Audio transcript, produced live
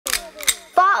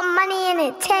VaultMoney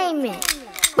Entertainment.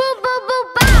 Boo, boo,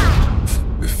 boo, bye.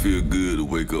 It feel good to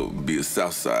wake up and be a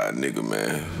Southside nigga,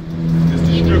 man. It's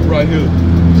the strip right here.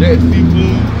 Jack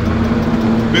Seafood.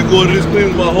 Been going to this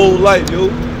place my whole life, yo.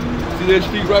 See that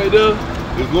street right there?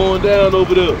 It's going down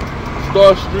over there.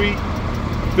 Star Street,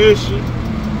 Fisher.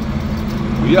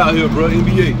 We out here, bro,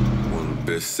 NBA. One of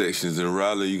the best sections in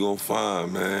Raleigh you gonna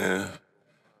find, man.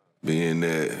 Being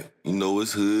that, you know,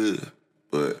 it's hood,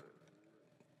 but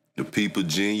the people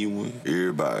genuine,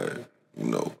 everybody, you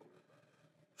know,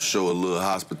 show a little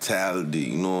hospitality,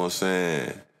 you know what I'm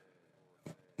saying?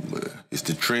 But it's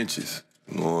the trenches,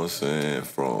 you know what I'm saying?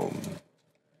 From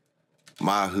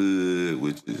my hood,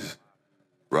 which is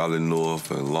Raleigh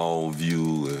North and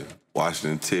Longview and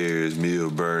Washington Terrace,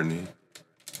 Millburn,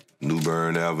 New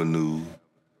Bern Avenue.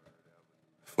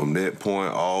 From that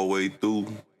point all the way through,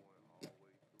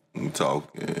 we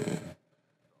talking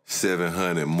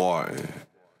 700 Martin.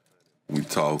 We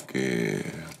talking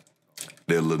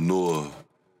that Lenore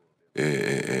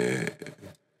and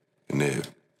that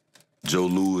Joe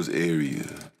Louis area.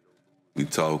 We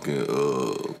talking,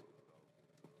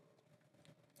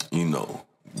 you know,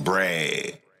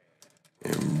 Bragg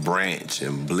and Branch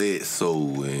and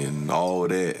Bledsoe and all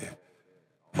that.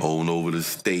 On over the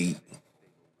state,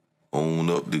 on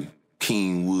up to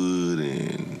Kingwood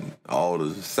and all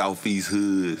the southeast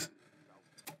hoods.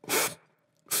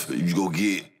 You go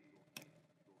get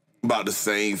about the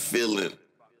same feeling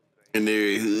in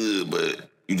every hood, but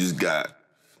you just got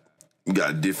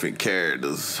different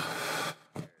characters.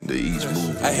 They each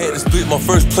move. I had to split my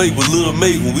first plate with Lil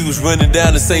Mate when we was running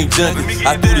down the same junkie.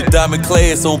 I threw the diamond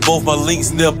class on both my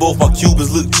links, now both my Cubans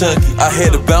look chunky. I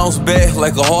had to bounce back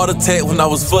like a heart attack when I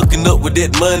was fucking up with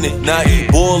that money. Now I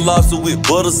eat boiled lobster with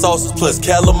butter sauces plus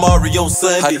calamari on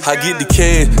Sunday. I get the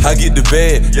cash, I get the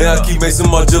bag, then I keep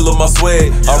Mason Margiela my swag.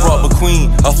 I rock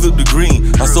McQueen, I flip the green,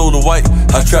 I sold the white,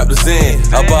 I trap the sand.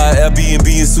 I buy an Airbnb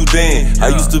in Sudan. I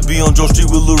used to be on Joe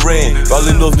Street with Lil Ran.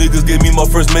 Raleigh North niggas gave me my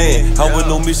first man. I went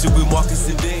on mission with Marcus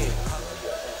and Dan.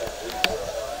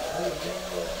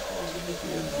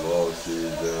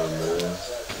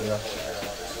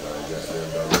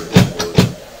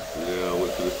 Yeah, I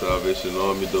went to the Salvation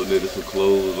Army, donated some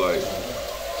clothes like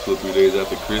 2 or 3 days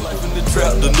after Christmas. Life in the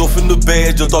trap, the north in the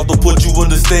bad, just off the put you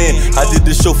understand. I did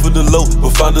the show for the low,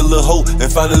 but found a little hope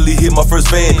and finally hit my first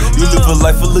fan. You live a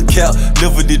life full of cap,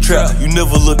 never did trap, you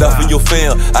never looked out for your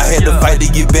fam. I had to fight to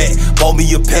get back, bought me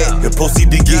a pack, and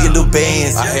proceed to get in the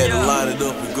bands. I had to line it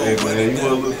up and go. Hey man, you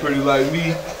wanna look pretty like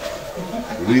me?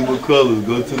 Leave with colors,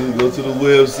 go to the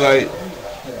website.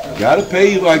 Gotta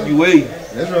pay you like you weigh.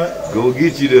 That's right. Go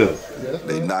get you there.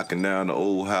 They knocking down the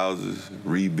old houses,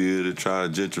 rebuild it,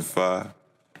 trying to gentrify.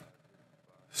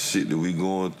 Shit that we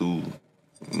going through,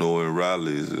 you know, in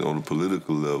Raleigh is on the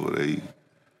political level. They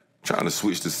trying to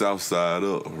switch the South Side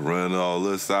up, run all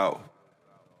us out,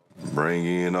 bring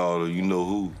in all the you know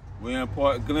who. We in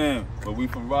Park Glen, but we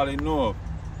from Raleigh North.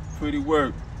 Pretty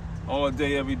work, all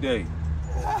day, every day.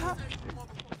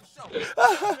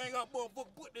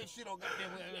 Put that shit on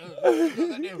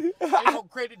goddamn. Ain't no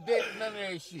credit date, none of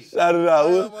that shit. Shout it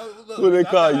out. What they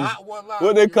call you?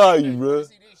 What they call you, bro?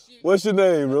 What's your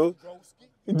name, bro?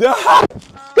 Goddamn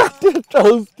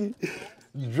Drosky.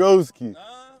 Drosky.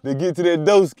 They get to that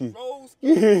Doski.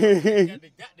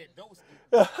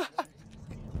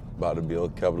 About to be on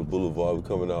Capitol Boulevard. We're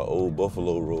coming out Old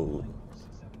Buffalo Road.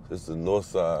 It's the north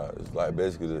side. It's like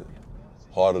basically the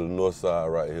heart of the north side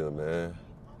right here, man.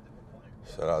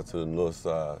 Shout out to the north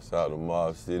side. Shout out to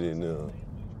Mob City and them.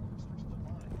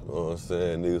 You know what I'm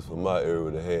saying? Niggas from my area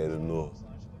would have had the north.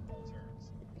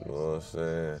 You know what I'm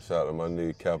saying? Shout out to my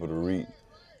nigga Capital Reek.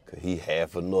 Cause he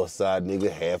half a north side nigga,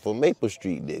 half a Maple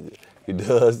Street nigga. You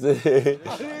know what I'm saying?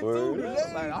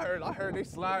 Like, I heard they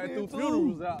sliding through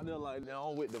funerals out there like that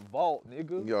on with the vault,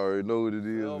 nigga. You already know what it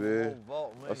is, man.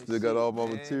 Vault, man. I still got all my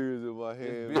materials in my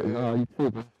hand, man. Nah, you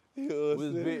tripping. You know what I'm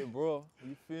What's saying? big, bro?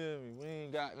 You feel me? We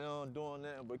ain't got nothing doing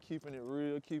nothing but keeping it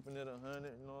real, keeping it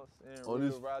 100, you know what I'm saying? On Real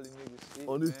this- Raleigh nigga shit,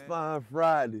 On this man. fine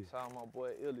Friday. Shout out my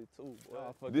boy Illy too,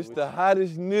 boy. This the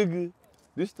hottest nigga.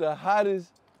 This the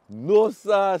hottest north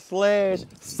side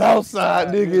 / south side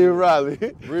nigga in Raleigh.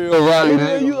 Real Raleigh And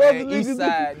then nigga, you man. other East niggas-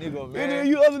 side nigga, man. And then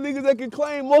you other niggas that can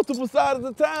claim multiple sides of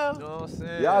the town. You know what I'm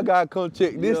saying? Y'all gotta come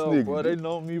check this Yo, nigga. bro, they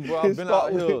know me, bro. I've been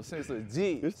Start out here with- since a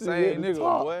G. This nigga Same at the nigga,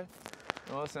 top. boy.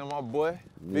 You know what I'm saying? My boy,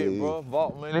 big Yeah. bro,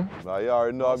 Vault Money. Nah, y'all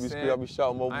already know I be saying?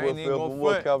 shouting my I boy ain't even Phil gonna for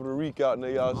more front. Capital Reek out there.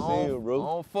 Y'all see him, I bro.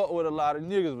 don't fuck with a lot of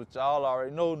niggas, but y'all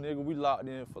already know, nigga, we locked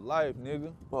in for life,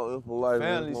 nigga. For life,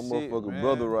 man. Family My shit, motherfucking man.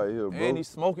 brother right here, bro. And he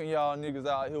smoking y'all niggas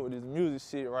out here with this music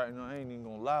shit right now. I ain't even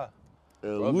gonna lie.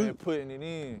 Bro been putting it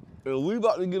in. And we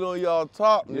about to get on y'all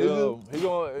top, nigga.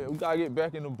 We gotta get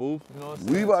back in the booth, you know what I'm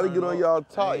saying? We about to get on y'all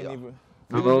top. Nigga,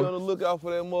 be on the lookout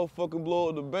for that motherfucking blow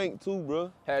at the bank too,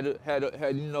 bro. Had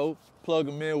you know, plug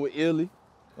him in with Illy.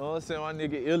 You know what I'm saying? My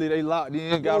nigga Illy, they locked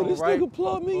in, got him right. This nigga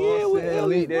plug me in with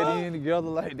Illy, link that in together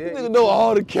like that. This nigga know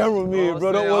all the cameramen,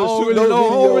 bro. Don't want to shoot no no videos, I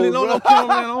don't really know bro. no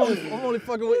cameraman. I'm only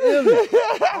fucking with Illy.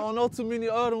 I don't know too many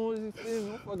other ones, you feel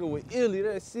me? I'm fucking with Illy,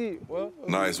 that's it, bro.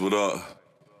 Nice, what up?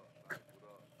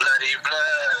 Bloody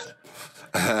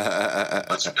blood.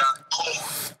 What you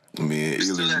got? Me and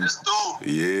Illy.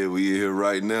 Yeah, we in here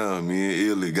right now. Me and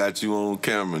Illy got you on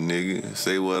camera, nigga.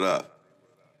 Say what up.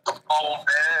 Come on, man.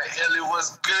 Illy,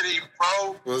 what's goody,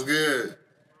 bro? What's good?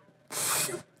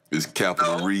 It's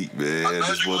Capital Reek, man.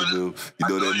 Just one of them. You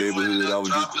know that neighborhood I was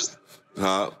just,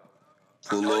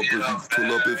 pull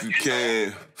up if you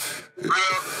can. Real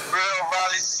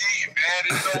Raleigh shit, man.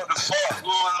 They know what the fuck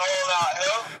going on out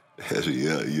here.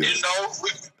 Yeah. You know,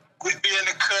 we be in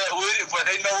the cut with it, but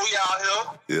they know we out here.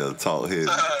 Yeah, talk heavy.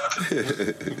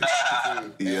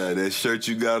 Yeah, that shirt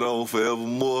you got on,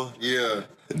 Forevermore. Yeah.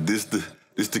 This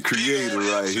the creator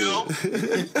right here.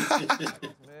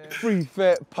 Free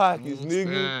fat pockets,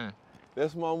 nigga.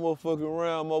 That's my motherfucking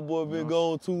round. My boy been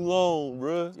gone too long,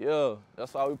 bruh. Yeah,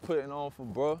 that's why we putting on for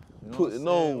bruh. You know Putting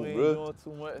what I'm saying? on, We ain't bruh. doing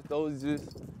too much. Those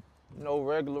just, you know,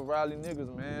 regular Raleigh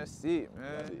niggas, man. That's it,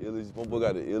 man. My boy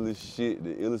got the illest shit,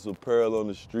 the illest apparel on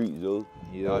the street, yo.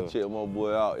 Yeah. Y'all check my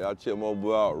boy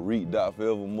out.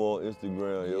 Reek.forevermore on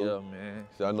Instagram, yo. Yeah, man.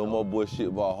 See, I know my boy shit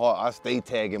about heart. I stay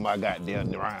tagging my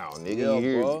goddamn round, nigga. Yeah, you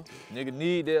hear bro. me? Nigga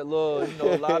need that love. You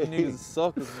know, a lot of niggas are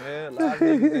suckers, man. A lot of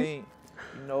niggas ain't,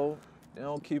 you know, they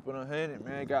don't keep it 100,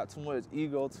 man. Got too much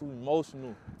ego, too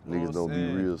emotional. Niggas don't be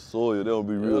real soil. They don't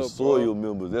be real Yeah, soil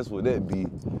members. That's what that be. You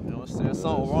know what I'm saying?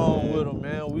 Something wrong with them,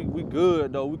 man. We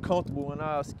good, though. We comfortable in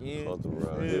our skin. Comfortable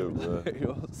around here, bro. You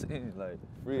know what I'm saying? Like,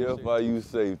 Free FIU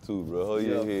safe too, bro. Hold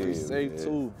your head, free safe man.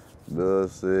 too. Know what I'm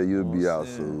saying? You'll be out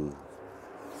saying? soon.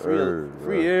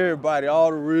 Free everybody, all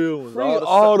the real ones. Free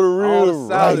all the real, all the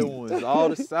solid right. ones. All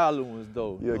the solid ones,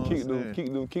 though. Yeah, You know keep what I'm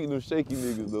saying? them shaky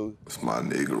niggas though. It's my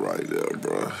nigga right there,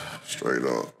 bro. Straight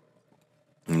up.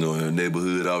 You know, in the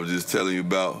neighborhood I was just telling you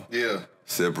about. Yeah.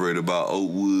 Separated by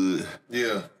Oakwood.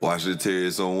 Yeah. Washington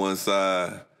Terrace on one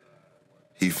side.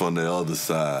 He from the other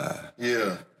side.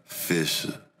 Yeah.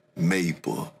 Fisher,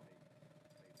 Maple,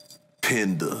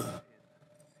 Pender,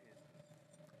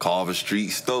 Carver Street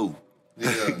Stoke.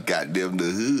 Yeah. Goddamn the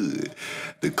hood.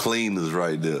 The cleaners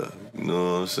right there. You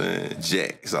know what I'm saying?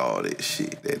 Jacks, all that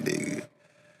shit, that nigga.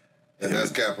 And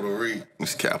that's Capital Reek.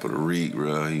 It's Capital Reek,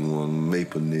 bro. He one of them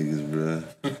Maple niggas, bro.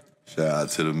 Shout out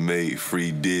to the mate,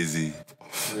 Free Dizzy.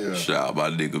 Yeah. Shout out my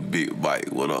nigga Big Mike.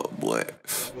 What up, boy?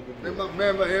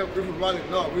 Man, right here, we from Raleigh.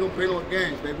 No, we don't play no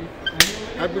games, baby.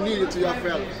 Happy New Year to y'all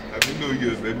fellas. Happy New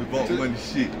Year's, baby. VaultMoney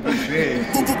shit.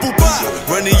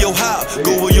 Running your house,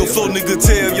 go with your flow, nigga,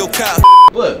 tell your cow.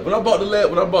 But when I bought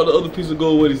the other piece of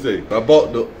gold, what'd he say? When I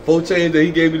bought the 4 chains that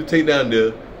he gave me to take down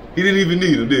there, he didn't even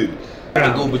need them, did he?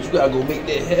 But you gotta go make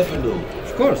that happen though.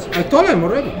 Of course, I told him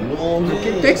already. You know what I'm I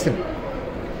keep saying? texting.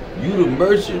 You the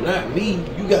merchant, not me.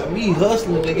 You got me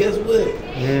hustling, and guess what?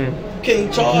 You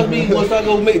can't charge me once I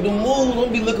go make the moves. I'm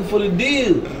be looking for the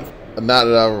deal. Not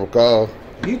that I recall.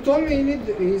 He told me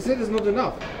he said it's not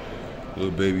enough.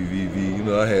 Little baby VV, you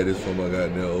know I had this from my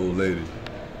goddamn old lady.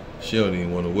 She don't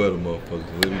even want to wear the motherfuckers.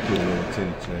 Let me put it on a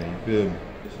tennis chain, you feel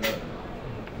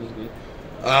me?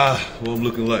 Ah, what I'm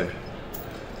looking like.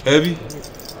 Heavy?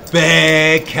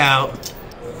 Baaaaggggg Count.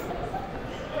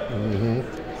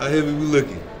 How heavy we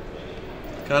looking?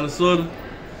 Kinda sorta?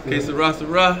 Case of Rasta.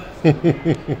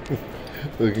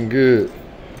 Looking good.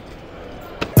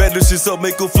 Bad the shit's up,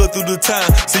 make her flood through the time.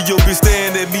 See your bitch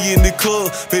staring at me in the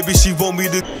club. Baby, she want me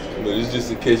to. But it's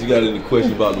just in case you got any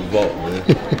question about the vault, man.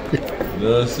 You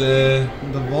know what I'm saying?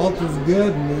 The vault is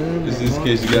good, man. This is in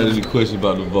case you got any question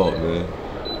about the vault, man.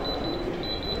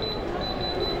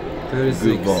 36.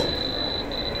 Good vault.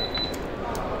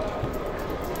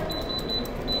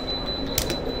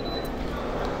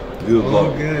 Good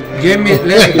vault. Give me, You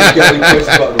got any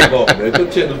question about the vault, man? Come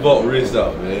check the vault wrist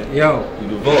out, man. yo, Do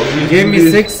the vault wrist give do me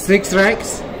this? six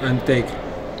racks and take.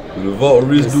 Do the vault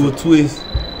wrist do a twist?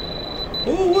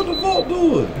 Oh, what the vault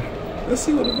doing? Let's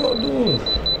see what the vault doing.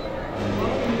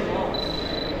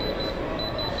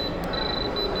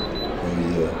 Oh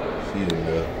yeah, she in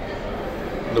there.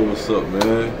 Know what's up,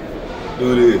 man? Do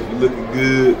this. You looking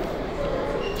good.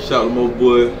 Shout out to my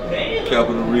boy,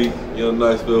 Capital Reek, Young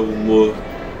Nice Forevermore.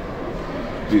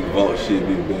 Big vault shit,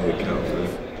 big Baaaaggg Count, man.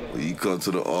 When you come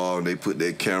to the arm, they put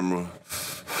that camera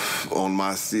on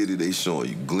my city, they showing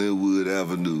you Glenwood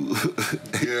Avenue.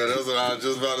 Yeah, that's what I was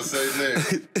just about to say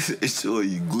next. They showing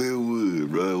you Glenwood,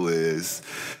 bro.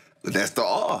 But that's the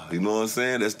R, you know what I'm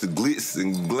saying? That's the glitz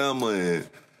and glamour.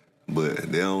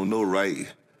 But they don't know right.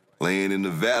 Laying in the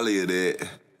valley of that,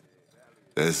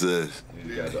 that's us.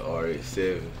 You got the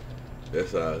R87.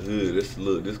 That's our hood.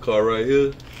 Look, this car right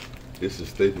here, it's a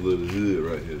staple of the hood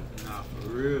right here. Nah, for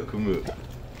real. Come here.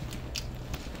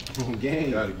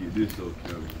 Gang. Gotta get this on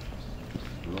camera.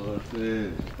 You know what I'm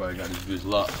saying? Probably got this bitch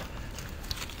locked.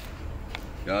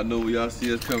 Y'all know when y'all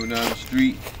see us coming down the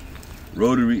street,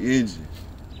 rotary engine,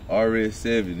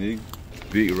 RS7, nigga.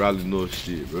 Big Raleigh North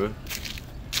shit, bro.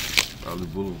 Raleigh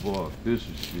Boulevard,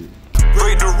 official shit.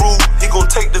 Break the rule, he gon'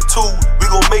 take the two. We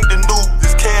gon' make the new.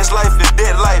 This cash life is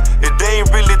dead life. If they ain't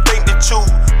really think that you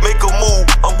make a move,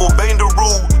 I'm gon' bang the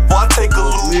rule. Boy, I take a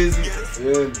loot.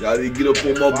 Yeah, y'all need to get up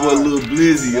on my boy Lil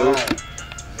Blizzy, yo.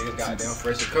 Nigga goddamn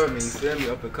fresh and coming, you feel me?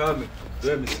 Up and coming. You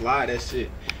feel me? Slide that shit.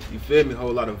 You feel me?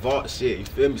 Whole lot of vault shit. You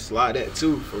feel me? Slide that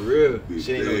too, for real.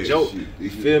 Shit ain't no joke. You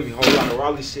feel me? Whole lot of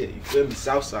Raleigh shit. You feel me?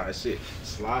 Southside shit.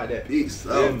 Slide that. Big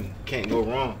South. Can't go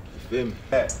wrong. You feel me?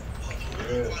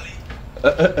 Yeah.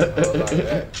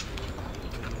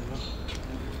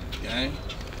 Gang.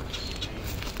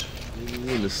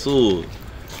 In the sword.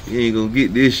 You ain't gonna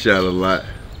get this shot a lot.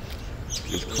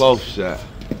 It's cloth shot.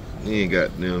 You ain't got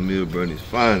damn Milburn's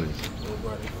finest.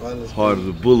 Heart of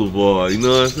the boulevard, you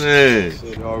know what I'm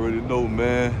saying? You already know,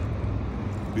 man.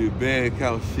 Big band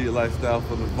count shit lifestyle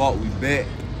for the vault. We back.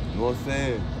 You know what I'm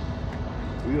saying?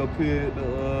 We up here at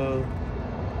the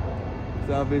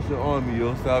Salvation Army,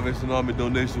 yo. Salvation Army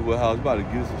donation warehouse. About to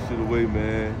give some shit away,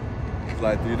 man. It's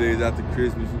like 3 days after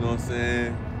Christmas, you know what I'm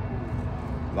saying?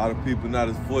 A lot of people not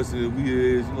as fortunate as we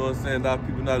is, you know what I'm saying? A lot of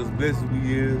people not as blessed as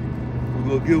we is. We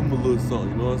gonna give them a little something,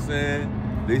 you know what I'm saying?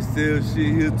 They sell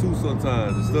shit here too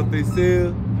sometimes. The stuff they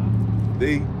sell,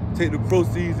 they take the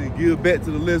proceeds and give back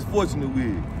to the less fortunate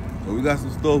with. So we got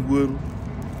some stuff with them.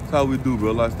 That's how we do,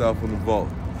 bro. Lifestyle from the vault.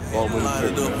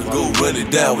 VaultMoney Turk. Go run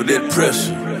it down with that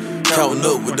pressure. Counting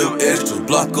up with them extras.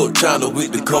 Block up China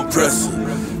with the compressor.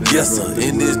 Yes, sir.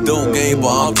 In this dope game, but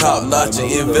I'm top notch an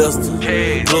investor.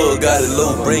 Plug got it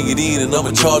low, bring it in, and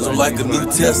I'ma charge them like a new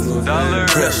Tesla.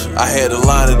 Pressure. I had to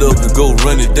line it up and go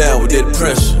run it down with that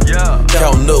pressure.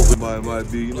 Counting up with.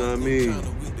 Might be, you know what I mean?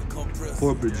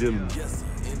 Corporate gym.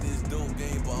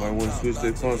 Might want to switch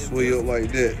their pump sway up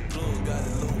like that.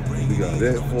 We got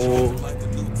that for.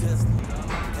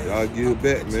 Y'all give it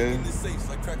back, man.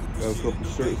 Got a couple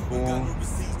shirts for them.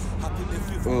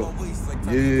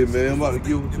 Yeah, man, I'm about to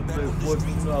give them to the next boy.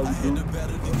 You know how we do.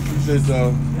 Appreciate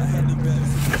y'all.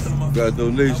 Got a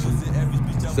donation.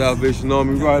 Salvation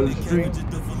Army right on the street.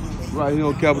 Right here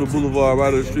on Capitol Boulevard,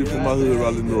 right on the street from my hood,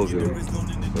 Raleigh North, yo.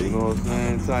 So you know what I'm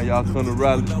saying? Anytime y'all come to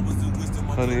Raleigh, come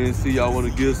to NC, y'all want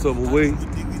to give something away.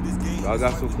 Y'all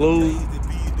got some clothes.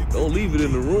 Don't leave it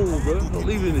in the room, bro. Don't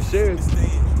leave it in the sheriff.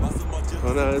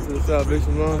 Come down into the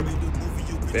Salvation Army.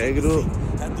 Bag it up.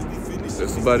 Let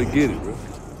somebody get it, bro.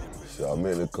 Shit, I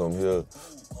meant to come here.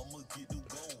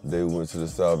 They went to the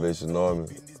Salvation Army.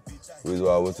 The reason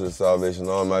why I went to the Salvation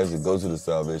Army, I used to go to the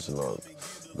Salvation Army.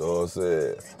 You know what I'm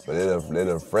saying? But they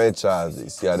done franchised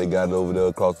it. See how they got it over there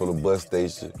across from the bus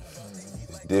station?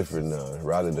 It's different now.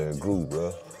 Raleigh done grew,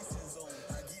 bro.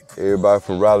 Everybody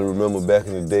from Raleigh remember back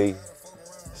in the day,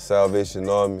 Salvation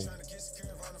Army.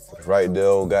 Right there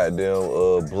on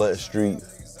goddamn Blunt Street.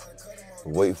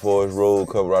 Wake Forest Road,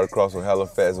 come right across from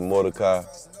Halifax and Mordecai.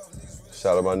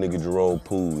 Shout out my nigga Jerome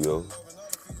Poole, yo.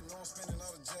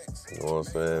 You know what I'm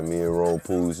saying? Me and Jerome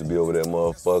Poole used to be over there,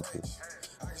 motherfucker.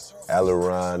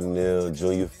 Alleron and them,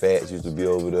 Junior Fats used to be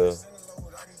over there.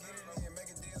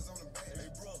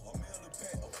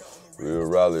 Real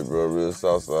Raleigh, bro, real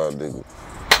Southside nigga.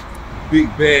 Big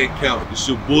bag count, it's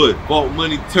your boy,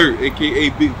 VaultMoney Turk, aka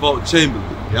Big Vault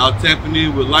Chamberlain. Y'all tapping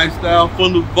in with lifestyle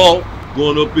from the vault.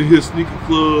 Going up in here, sneaker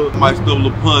club, might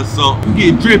stumble upon something.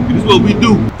 Get drippy, this is what we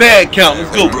do. Bag count,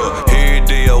 let's go. Every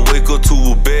day I wake up to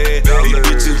a bag. These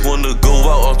bitches wanna go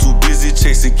out, I'm too busy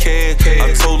chasing cash.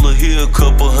 I told her here a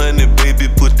couple hundred,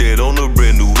 baby, put that on a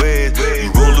brand new ass.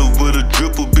 You rollin' with a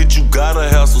dripper, bitch, you gotta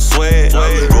have some swag.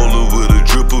 You rollin' with a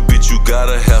dripper, bitch, you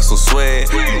gotta have some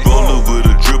swag. You rollin' with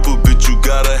a dripper, bitch, you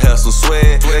gotta have some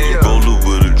swag. You rollin'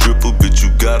 with a dripper, bitch, you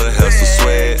gotta have some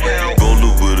swag.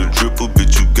 Rollin' with a dripper,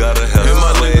 bitch, you gotta have some swag. And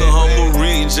my nigga Hummer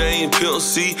Reed, Jane Pimp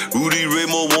C, Rudy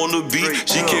Raymond wanna be.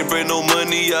 She can't bring no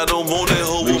money, I don't want that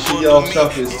hoe. Make sure y'all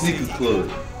shop at Sneaker Club.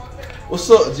 What's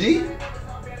up, G?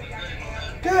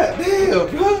 God damn,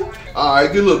 bro.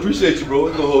 Alright, good luck. Appreciate you, bro.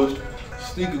 We're gonna hold you.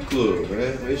 Sneaker Club,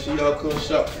 man. Make sure y'all come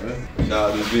shop, man.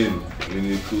 Shout out to Vinny.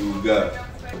 Vinny a cool guy.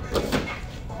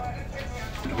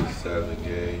 7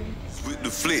 game. With the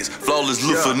flicks, flawless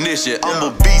look finesse. I'm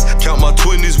a beast. Count my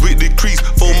 20s with the crease.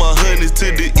 Fold my hundreds to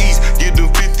the east. Give them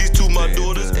 50s to my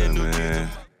daughters and the man.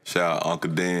 Shout out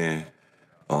Uncle Dan.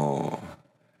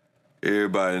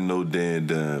 Everybody know Dan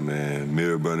Dunn, man.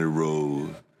 Mirror Bunny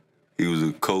Road. He was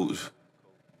a coach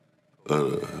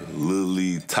of the Little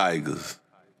League Tigers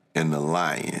and the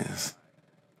Lions.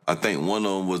 I think one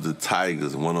of them was the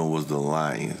Tigers, one of them was the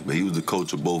Lions, but he was the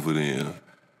coach of both of them.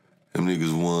 Them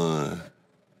niggas won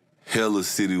hella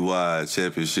citywide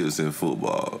championships in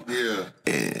football. Yeah.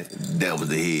 And that was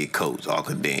the head coach,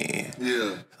 Uncle Dan.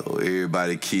 Yeah. So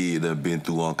everybody kid done been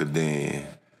through Uncle Dan.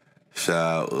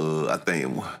 Shout out,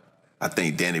 I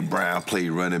think Danny Brown played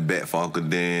running back for Uncle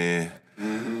Dan.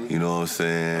 You know what I'm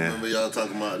saying? I remember y'all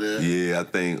talking about that. Yeah, I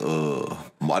think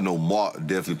I know Mark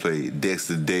definitely played.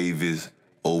 Dexter Davis,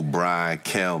 O'Brien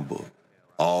Campbell,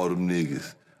 all them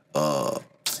niggas.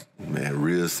 Man,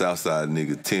 real Southside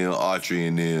niggas, Tim Autry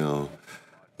and them,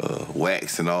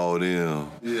 Wax and all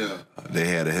them. Yeah. They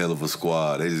had a hell of a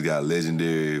squad. They just got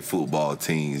legendary football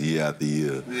teams year after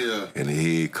year. Yeah. And the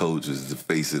head coach is the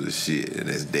face of the shit, and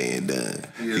that's Dan Dunn.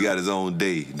 Yeah. He got his own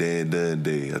day, Dan Dunn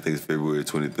Day. I think it's February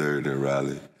 23rd in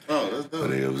Raleigh. Oh, that's dope. Where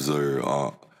they observe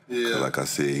Unc. Yeah. Like I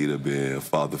said, he'd have been a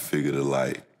father figure to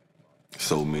like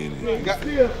so many. Got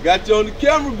you on the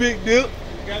camera, Big Dip.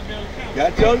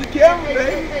 Got you on the camera,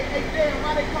 baby. Hey, Dan,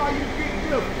 why they call you Big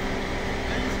Dip?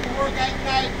 I used to work at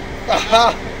night. I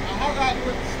hung out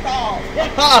with the stars.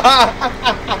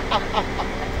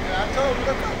 And I told him,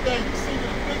 look up there, you see the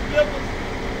big dippers?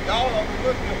 Y'all are the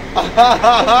good dippers.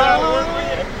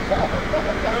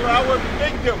 I was the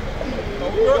big dipper. So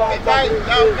we worked at night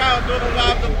downtown doing a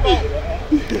lot of the boat.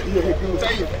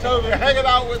 Told me hanging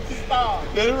out with the stars.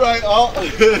 That's right,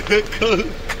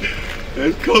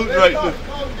 That's coach right there.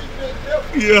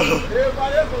 Yeah.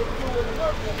 Everybody else was doing the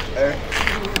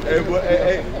work.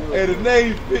 Hey, the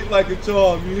name fit like a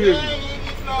charm, you hear me?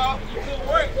 Yeah, you couldn't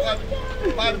work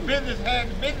while the business had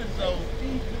the business, so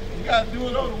you got to do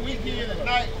it on the weekend at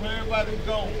night when everybody's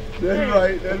gone. That's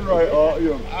right,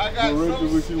 yeah.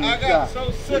 I got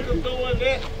so sick of doing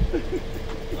that,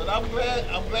 but I'm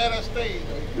glad I stayed.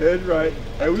 That's right.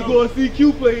 And we going to see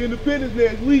Q play Independence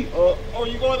next week. Oh,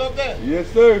 you going up there? Yes,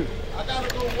 sir. I got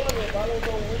to go one of them. I don't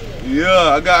know when.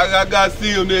 Yeah, I got to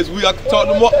see him next week. I can talk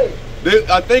to Mark.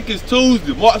 I think it's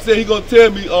Tuesday. Mark said he going to tell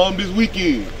me this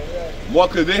weekend.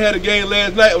 Mark, because they had a game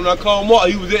last night. When I called Mark,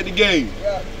 he was at the game.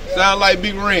 Yeah. Sound like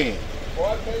Big Ran. Boy,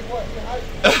 I tell you what,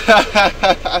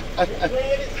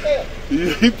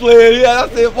 He played, yeah. I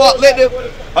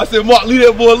said, Mark, leave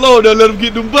that boy alone. They'll let him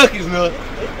get them buckets now.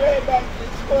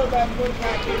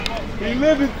 He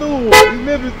living through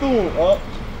him.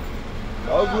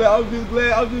 I'm just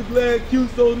glad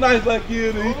Q's so nice like he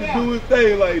is, and he can do his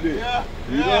thing like that. Yeah.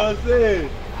 You know what I'm saying?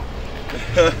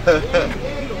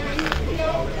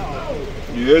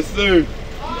 Yes, sir.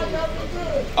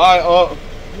 All right,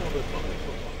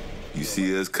 You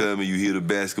see us coming, you hear the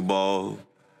basketball,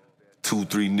 2,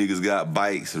 3 niggas got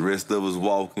bikes, the rest of us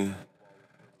walking.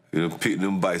 You know, pick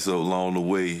them bikes up along the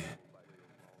way.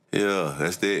 Yeah,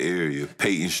 that's that area.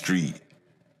 Peyton Street,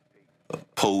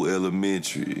 Poe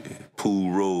Elementary,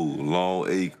 Pool Road, Long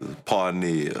Acres,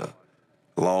 Parnell,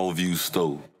 Longview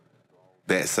Store.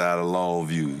 That side of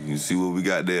Longview. You see what we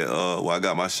got there? Where I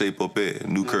got my shape up at?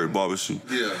 Newkirk Barbershop.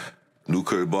 Yeah.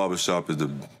 Newkirk Barbershop is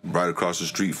right across the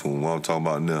street from what I'm talking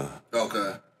about now.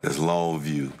 Okay. That's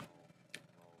Longview.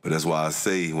 But that's why I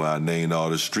say when I named all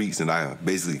the streets and I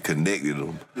basically connected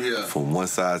them from one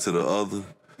side to the other.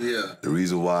 Yeah. The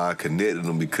reason why I connected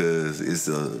them because it's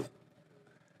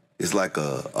like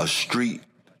a street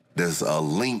that's a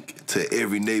link to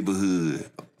every neighborhood.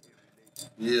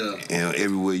 Yeah. And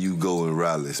everywhere you go in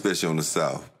Raleigh, especially on the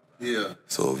south. Yeah.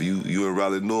 So if you in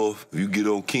Raleigh North, if you get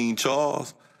on King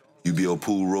Charles, you be on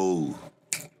Pool Road.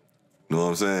 You know what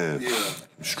I'm saying? Yeah.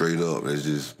 Straight up. That's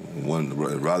just one.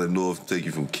 Raleigh North take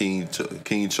you from King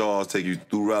Charles, take you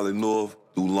through Raleigh North,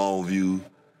 through Longview,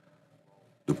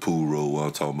 the Pool Road, what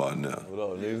I'm talking about now.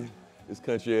 What up, nigga? This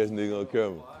country ass nigga on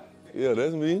camera. Yeah,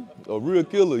 that's me. A real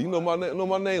killer. You know my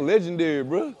name, legendary,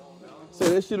 bro. Say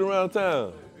that shit around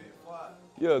town.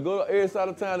 Yeah, go to every side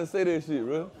of town and say that shit,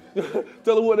 bro.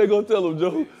 Tell them what they gonna tell them,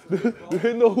 Joe.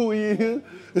 They know who he is.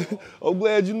 I'm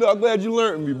glad you know. I'm glad you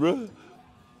learned me, bro.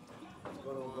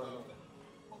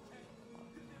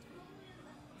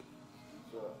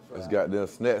 That's goddamn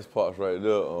snacks pots right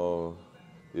there,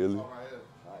 Illy.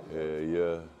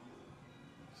 Yeah.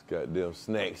 It's goddamn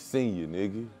Snack Senior,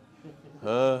 nigga.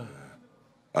 Huh?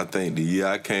 I think the year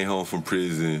I came home from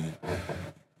prison,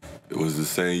 it was the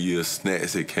same year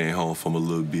Snacks had came home from a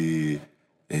little bit,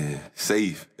 and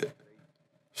safe.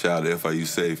 Shout out to FIU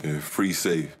Safe and Free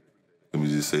Safe. Let me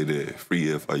just say that, free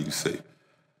FIU Safe.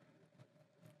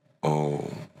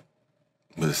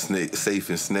 But Safe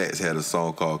and Snacks had a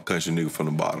song called Country Nigga from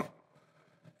the Bottom.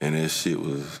 And that shit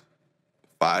was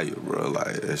fire, bro.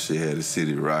 Like, that shit had the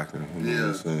city rocking. You know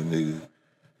what I'm saying, nigga?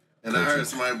 And I heard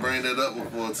somebody bring that up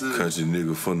before, too. Country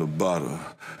nigga from the bottom.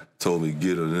 Told me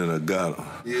get her, then I got her.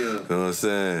 Yeah. You know what I'm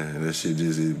saying? And that shit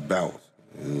just bounced.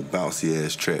 It was a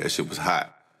bouncy-ass track. That shit was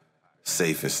hot.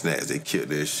 Safe and Snacks, they killed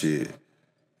that shit.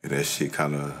 And that shit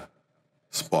kind of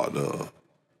sparked the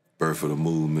birth of the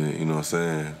movement, you know what I'm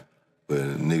saying? But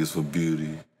Niggas for Beauty,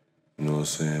 you know what I'm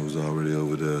saying, was already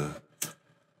over there,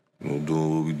 you know,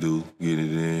 doing what we do, getting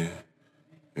it in.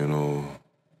 You know,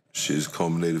 shit's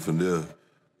culminated from there.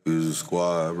 We was a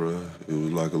squad, bro. It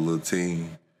was like a little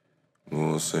team. You know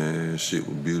what I'm saying? Shit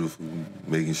was beautiful,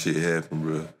 making shit happen,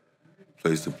 bro.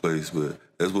 Place to place, but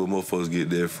that's where motherfuckers get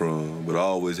that from. But I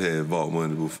always had Vault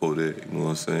money before that, you know what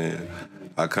I'm saying?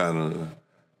 I kind of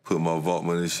put my Vault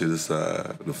money shit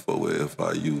aside to fuck with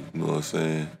FIU, you know what I'm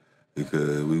saying?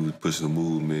 Because we was pushing the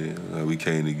movement, like we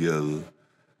came together.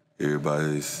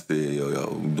 Everybody said,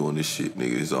 yo, we doing this shit,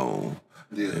 nigga, it's on.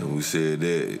 Yeah. And we said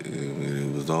that,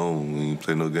 and it was on. We didn't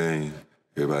play no games.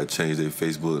 Everybody changed their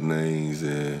Facebook names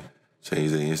and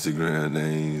changed their Instagram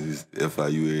names,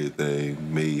 FIU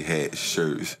everything, made hats,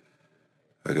 shirts.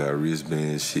 I got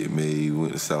wristband shit made,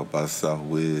 went to South by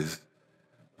Southwest.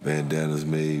 Bandanas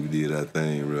made, we did our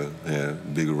thing, bro. Yeah,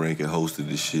 Bigger Rankin hosted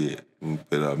the shit. We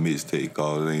put our mixtape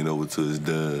called It Ain't Over Till It's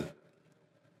Done.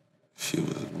 Shit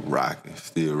was rocking,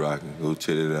 still rocking. Go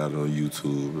check it out on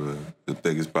YouTube, bro. I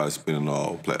think it's probably spinning on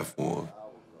all platforms.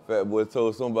 Fat Boy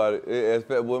told somebody, they asked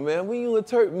Fat Boy, man, when you and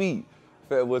Turk meet?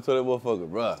 Fat Boy told that motherfucker,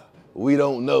 bruh, we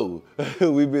don't know.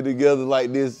 We been together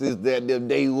like this since that them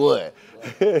day one.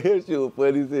 That shit was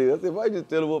funny as hell. I said, why just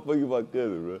tell the motherfucker you my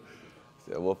cousin, bro? I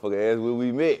said, motherfucker asked when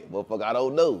we met. Motherfucker, I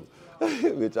don't know.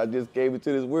 Bitch, I just came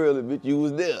into this world and bitch, you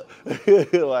was there.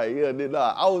 Like, yeah,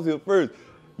 nah, I was here first.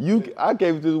 I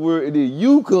came into this world and then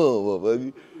you come,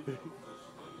 motherfucker.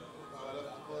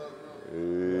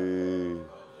 Hey.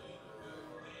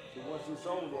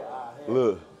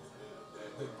 Look.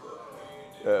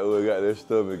 That boy got that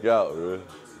stomach out, bro.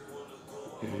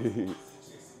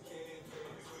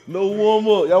 No warm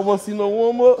up. Y'all want to see no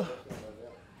warm up?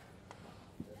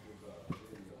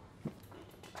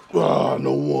 Ah,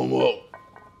 no warm up.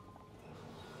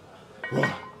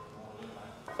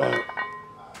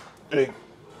 Hey.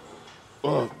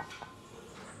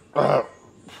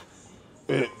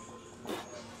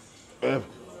 Hey.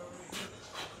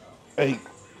 8.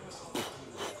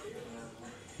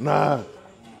 9.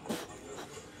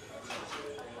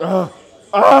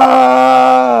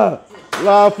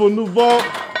 Live from the vault.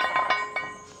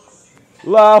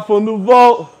 Live from the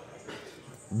vault.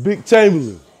 Big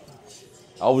Chamberlain.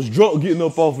 I was drunk getting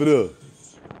up off of there.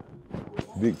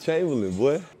 Big Chamberlain,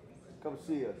 boy. Come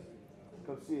see us.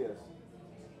 Come see us.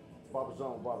 Barber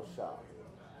Zone Barber Shop.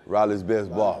 Raleigh's best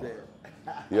barber.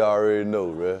 You already know,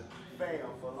 bruh.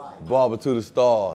 Barber to the stars.